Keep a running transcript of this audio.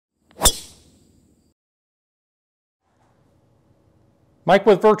Mike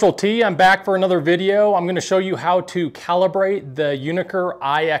with Virtual T. I'm back for another video. I'm going to show you how to calibrate the Uneekor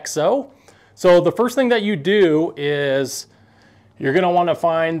IXO. So the first thing that you do is you're going to want to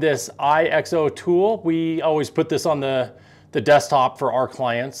find this IXO tool. We always put this on the desktop for our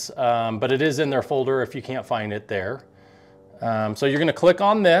clients, but it is in their folder if you can't find it there. So you're going to click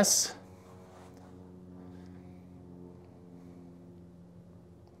on this.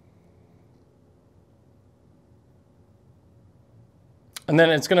 And then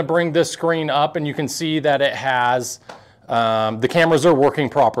it's going to bring this screen up and you can see that it has, the cameras are working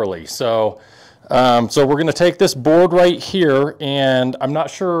properly. So we're going to take this board right here, and I'm not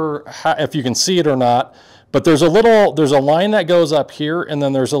sure if you can see it or not, but there's a line that goes up here, and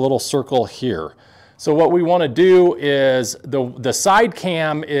then there's a little circle here. So what we want to do is, the side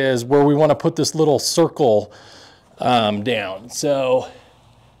cam is where we want to put this little circle down. So,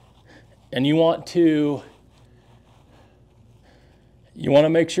 and you want to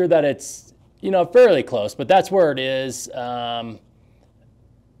make sure that it's, fairly close, but that's where it is.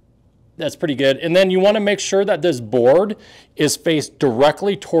 That's pretty good. And then you want to make sure that this board is faced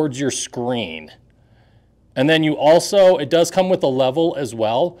directly towards your screen. And then you also, it does come with a level as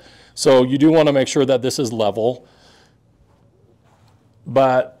well. So you do want to make sure that this is level.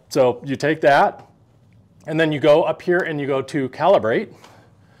 But so you take that and then you go up here and you go to calibrate.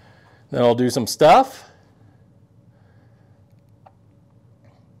 Then I'll do some stuff.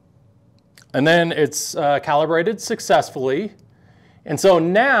 And then it's calibrated successfully. And so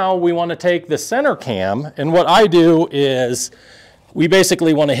now we want to take the center cam, and what I do is we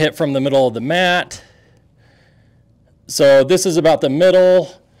basically want to hit from the middle of the mat. So this is about the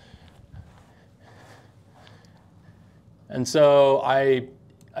middle. And so I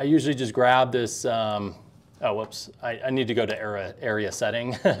usually just grab this, oh whoops, I need to go to area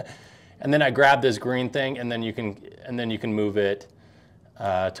setting. And then I grab this green thing, and then you can move it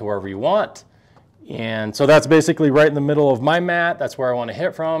to wherever you want. And so that's basically right in the middle of my mat. That's where I want to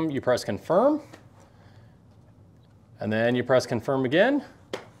hit from. You press confirm. And then you press confirm again.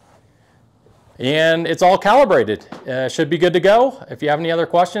 And it's all calibrated. Should be good to go. If you have any other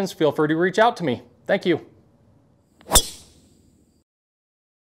questions, feel free to reach out to me. Thank you.